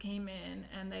instructors came in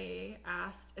and they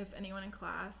asked if anyone in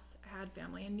class had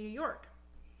family in New York.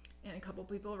 And a couple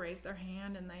people raised their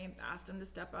hand and they asked them to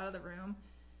step out of the room.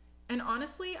 And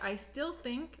honestly, I still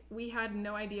think we had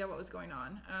no idea what was going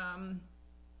on.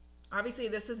 Obviously,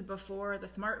 this is before the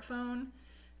smartphone.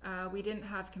 We didn't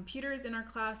have computers in our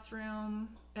classroom,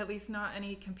 at least not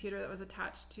any computer that was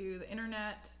attached to the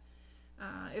internet.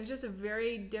 It was just a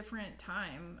very different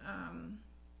time.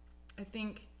 I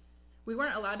think we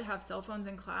weren't allowed to have cell phones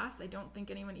in class. I don't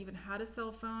think anyone even had a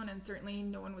cell phone, and certainly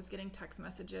no one was getting text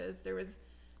messages. There was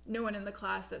no one in the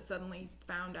class that suddenly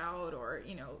found out or,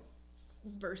 you know,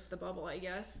 burst the bubble, I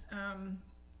guess.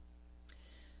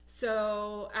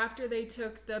 So after they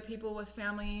took the people with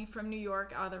family from New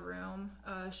York out of the room,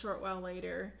 a short while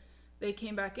later, they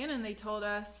came back in and they told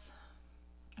us,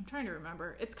 I'm trying to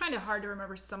remember. It's kind of hard to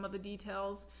remember some of the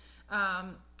details. I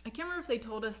can't remember if they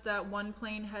told us that one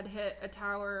plane had hit a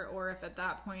tower or if at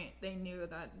that point they knew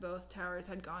that both towers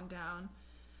had gone down.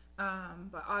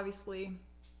 But obviously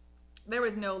there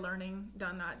was no learning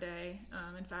done that day.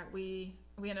 In fact, we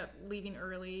ended up leaving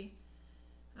early.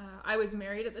 I was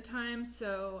married at the time,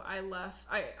 so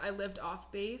I lived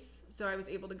off base, so I was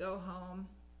able to go home.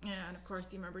 And of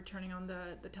course, you remember turning on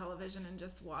the television and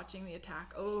just watching the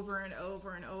attack over and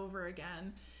over and over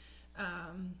again.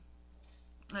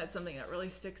 That's something that really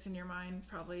sticks in your mind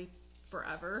probably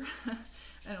forever.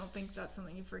 I don't think that's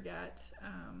something you forget.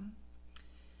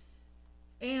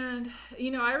 And,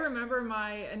 you know, I remember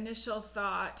my initial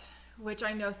thought, which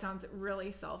I know sounds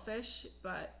really selfish,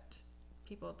 but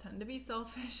people tend to be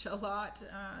selfish a lot,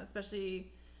 especially,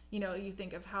 you know, you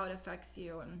think of how it affects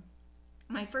you. And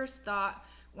my first thought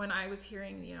when I was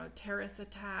hearing, you know, terrorist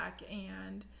attack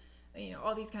and, you know,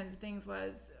 all these kinds of things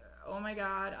was, oh my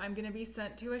God, I'm going to be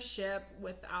sent to a ship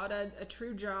without a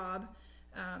true job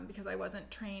because I wasn't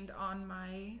trained on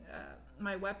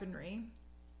my weaponry.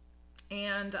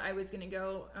 And I was going to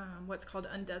go what's called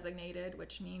undesignated,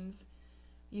 which means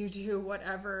you do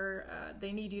whatever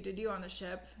they need you to do on the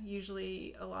ship,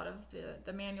 usually a lot of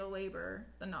the manual labor,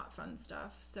 the not fun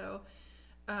stuff. So,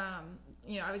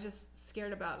 you know, I was just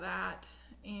scared about that.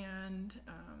 And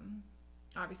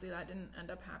obviously that didn't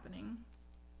end up happening.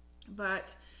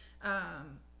 But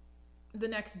the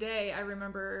next day, I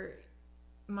remember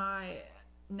my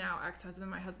now ex-husband,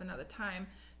 my husband at the time,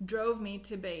 drove me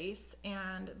to base,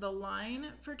 and the line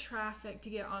for traffic to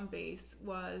get on base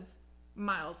was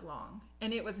miles long,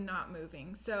 and it was not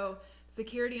moving. So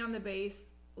security on the base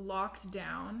locked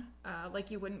down like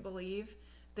you wouldn't believe.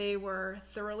 They were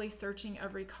thoroughly searching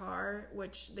every car,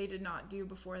 which they did not do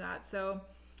before that. So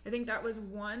I think that was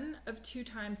one of 2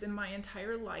 times in my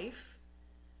entire life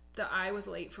that I was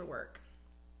late for work.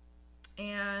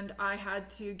 And I had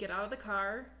to get out of the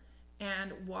car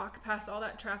and walk past all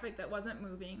that traffic that wasn't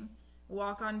moving,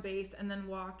 walk on base, and then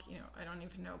walk, you know, I don't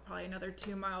even know, probably another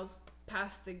 2 miles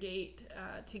past the gate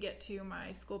to get to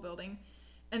my school building.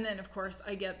 And then, of course,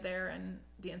 I get there and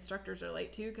the instructors are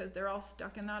late too because they're all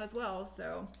stuck in that as well.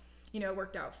 So, you know, it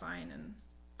worked out fine. And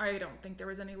I don't think there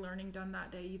was any learning done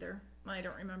that day either. I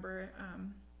don't remember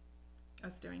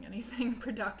us doing anything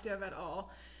productive at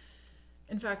all.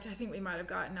 In fact, I think we might have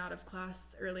gotten out of class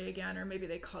early again, or maybe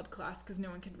they called class because no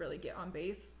one could really get on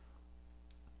base.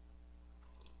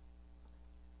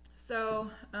 So,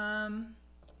 I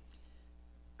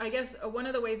guess one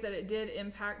of the ways that it did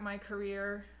impact my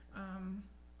career,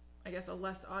 I guess a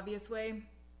less obvious way,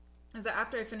 is that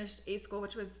after I finished A school,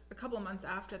 which was a couple months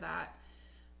after that,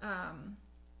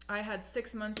 I had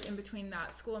 6 months in between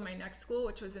that school and my next school,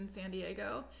 which was in San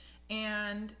Diego.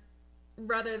 And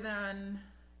rather than,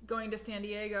 going to San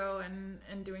Diego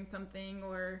and doing something,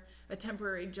 or a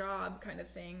temporary job kind of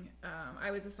thing,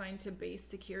 I was assigned to base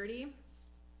security,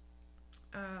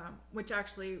 which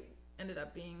actually ended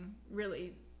up being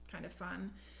really kind of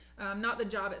fun. Not the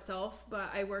job itself, but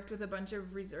I worked with a bunch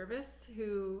of reservists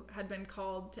who had been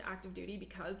called to active duty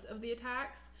because of the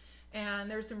attacks. And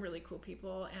there were some really cool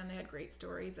people, and they had great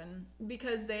stories. And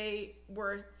because they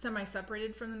were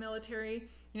semi-separated from the military,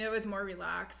 you know, it was more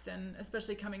relaxed, and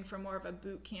especially coming from more of a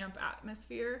boot camp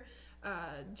atmosphere,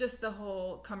 just the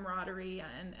whole camaraderie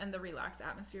and the relaxed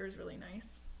atmosphere is really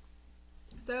nice.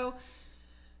 So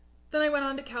then I went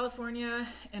on to California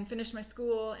and finished my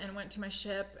school and went to my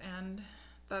ship, and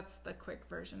that's the quick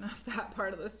version of that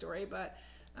part of the story. But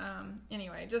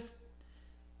anyway, just,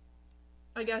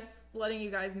 I guess, letting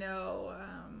you guys know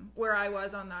where I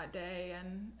was on that day,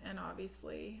 and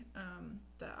obviously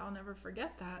that I'll never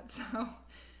forget that. So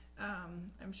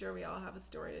I'm sure we all have a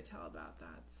story to tell about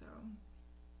that. So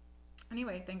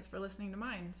anyway, thanks for listening to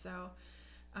mine. So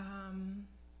I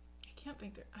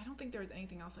don't think there was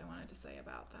anything else I wanted to say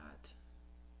about that.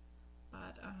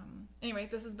 But anyway,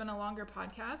 this has been a longer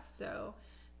podcast, so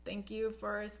thank you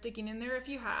for sticking in there if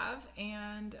you have,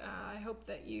 and I hope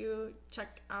that you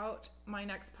check out my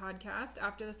next podcast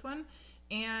after this one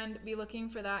and be looking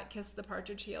for that Kiss the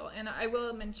Partridge heel. And I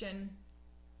will mention,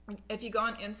 if you go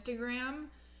on Instagram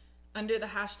under the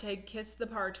hashtag Kiss the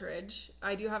Partridge,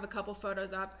 I do have a couple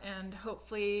photos up, and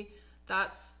hopefully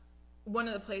that's one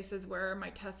of the places where my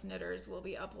test knitters will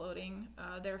be uploading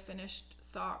their finished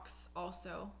socks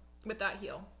also with that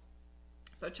heel.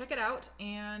 So check it out,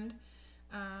 and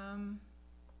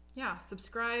yeah,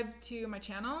 subscribe to my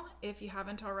channel if you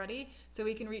haven't already, so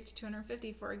we can reach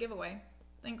 250 for a giveaway.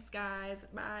 Thanks, guys.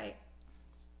 Bye.